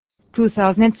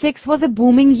2006 was a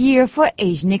booming year for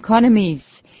Asian economies.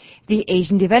 The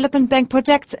Asian Development Bank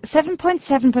projects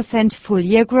 7.7%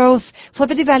 full-year growth for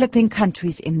the developing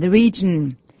countries in the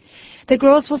region. The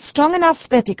growth was strong enough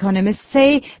that economists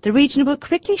say the region will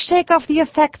quickly shake off the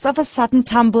effects of a sudden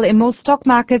tumble in most stock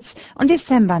markets on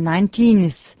December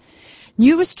 19th.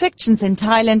 New restrictions in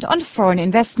Thailand on foreign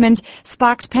investment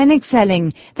sparked panic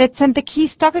selling that sent the key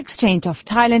stock exchange of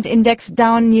Thailand index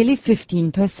down nearly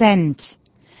 15%.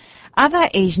 Other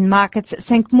Asian markets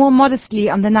sank more modestly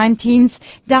on the 19th,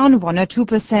 down 1 or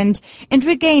 2%, and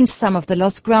regained some of the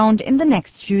lost ground in the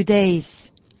next few days.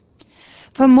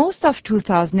 For most of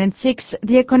 2006,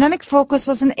 the economic focus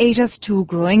was on Asia's two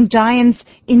growing giants,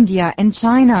 India and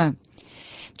China.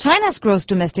 China's gross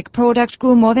domestic product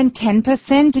grew more than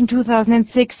 10% in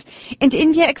 2006, and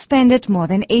India expanded more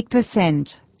than 8%.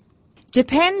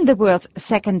 Japan, the world's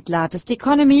second-largest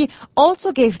economy,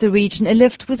 also gave the region a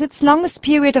lift with its longest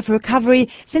period of recovery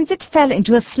since it fell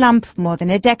into a slump more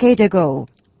than a decade ago.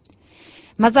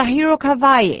 Masahiro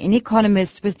Kawai, an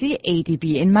economist with the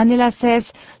ADB in Manila, says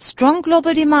strong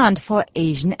global demand for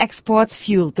Asian exports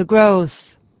fueled the growth.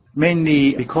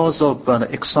 Mainly because of an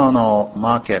external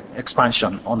market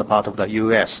expansion on the part of the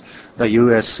U.S. The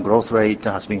U.S. growth rate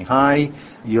has been high,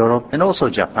 Europe and also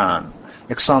Japan.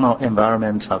 External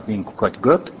environments have been quite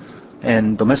good,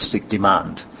 and domestic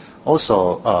demand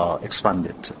also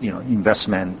expanded,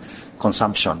 investment,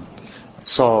 consumption.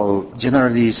 So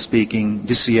generally speaking,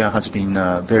 this year has been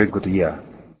a very good year.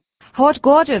 Howard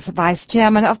Gorges, vice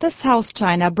chairman of the South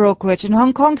China brokerage in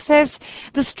Hong Kong, says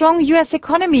the strong U.S.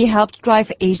 economy helped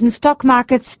drive Asian stock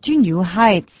markets to new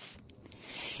heights.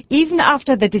 Even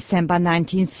after the December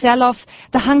 19th sell-off,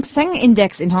 the Hang Seng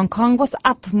index in Hong Kong was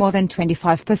up more than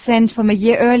 25% from a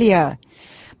year earlier.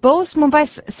 Both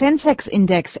Mumbai's Sensex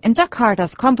index and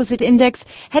Jakarta's composite index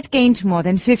had gained more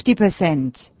than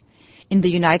 50%. In the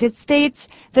United States,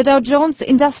 the Dow Jones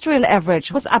Industrial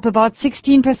Average was up about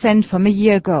 16% from a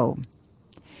year ago.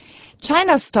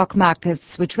 China's stock markets,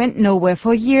 which went nowhere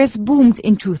for years, boomed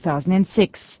in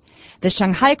 2006. The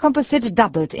Shanghai Composite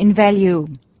doubled in value.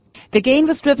 The gain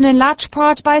was driven in large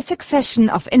part by a succession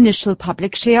of initial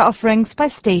public share offerings by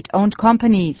state-owned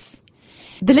companies.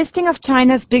 The listing of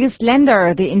China's biggest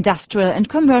lender, the Industrial and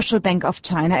Commercial Bank of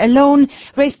China alone,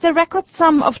 raised the record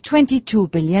sum of $22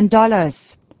 billion.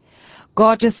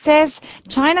 Gorges says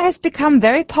China has become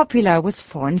very popular with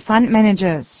foreign fund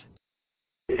managers.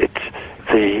 It's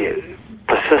the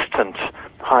persistent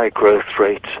high growth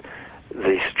rate,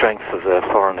 the strength of their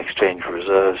foreign exchange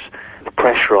reserves, the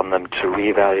pressure on them to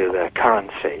revalue their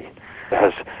currency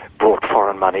has brought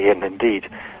foreign money in. Indeed,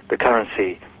 the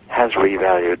currency has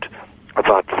revalued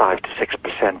about 5 to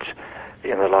 6%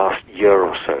 in the last year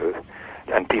or so,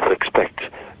 and people expect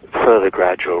further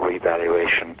gradual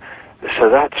revaluation.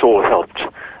 So that's all helped.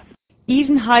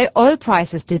 Even high oil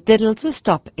prices did little to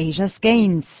stop Asia's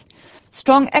gains.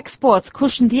 Strong exports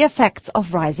cushioned the effects of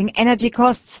rising energy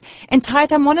costs, and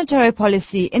tighter monetary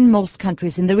policy in most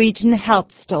countries in the region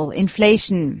helped stall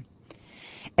inflation.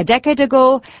 A decade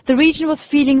ago, the region was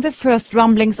feeling the first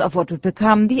rumblings of what would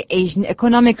become the Asian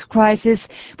economic crisis,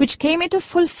 which came into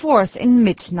full force in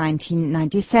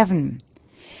mid-1997.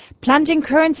 Plunging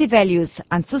currency values,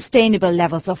 unsustainable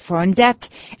levels of foreign debt,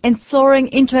 and soaring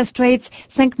interest rates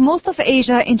sank most of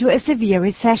Asia into a severe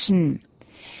recession.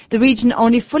 The region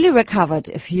only fully recovered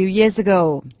a few years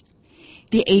ago.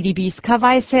 The ADB's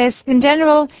Kawai says, in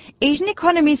general, Asian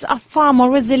economies are far more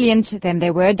resilient than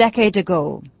they were a decade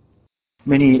ago.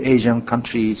 Many Asian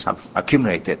countries have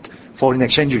accumulated foreign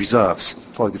exchange reserves,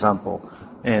 for example,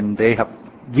 and they have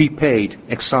repaid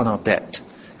external debt.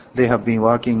 They have been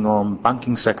working on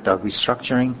banking sector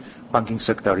restructuring, banking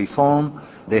sector reform.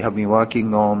 They have been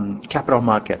working on capital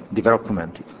market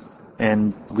development.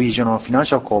 And regional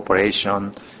financial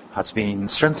cooperation has been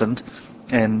strengthened,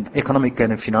 and economic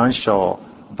and financial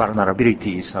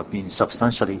vulnerabilities have been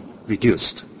substantially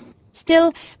reduced.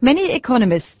 Still, many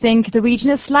economists think the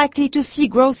region is likely to see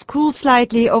growth cool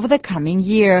slightly over the coming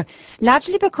year,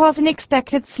 largely because an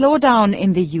expected slowdown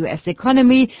in the U.S.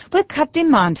 economy will cut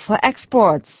demand for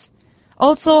exports.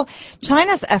 Also,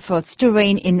 China's efforts to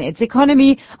rein in its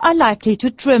economy are likely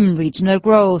to trim regional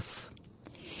growth.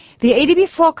 The ADB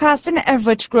forecasts an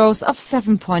average growth of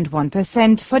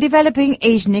 7.1% for developing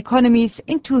Asian economies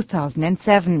in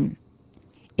 2007.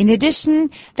 In addition,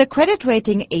 the credit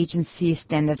rating agency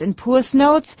Standard & Poor's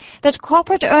notes that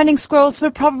corporate earnings growth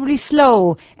will probably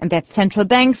slow and that central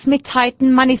banks may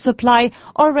tighten money supply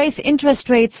or raise interest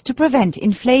rates to prevent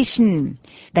inflation.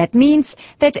 That means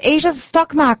that Asia's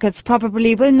stock markets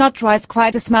probably will not rise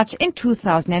quite as much in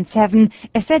 2007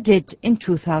 as they did in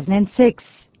 2006.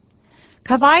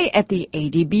 Kawai at the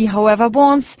ADB, however,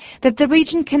 warns that the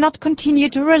region cannot continue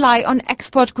to rely on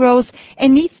export growth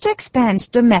and needs to expand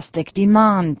domestic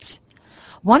demand.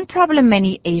 One problem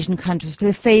many Asian countries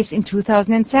will face in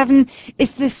 2007 is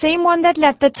the same one that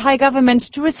led the Thai government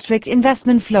to restrict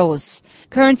investment flows,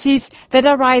 currencies that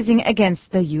are rising against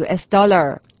the US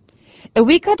dollar. A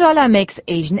weaker dollar makes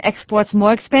Asian exports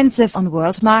more expensive on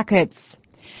world markets.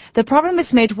 The problem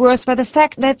is made worse by the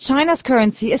fact that China's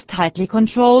currency is tightly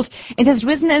controlled and has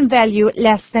risen in value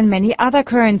less than many other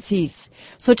currencies,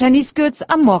 so Chinese goods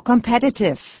are more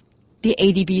competitive. The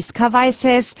ADB's Kawai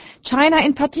says China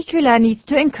in particular needs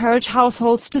to encourage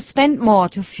households to spend more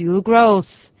to fuel growth.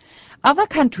 Other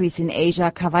countries in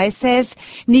Asia, Kawai says,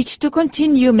 need to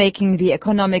continue making the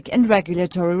economic and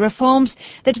regulatory reforms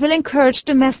that will encourage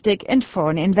domestic and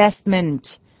foreign investment.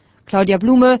 Claudia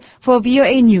Blume for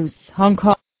VOA News, Hong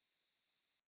Kong.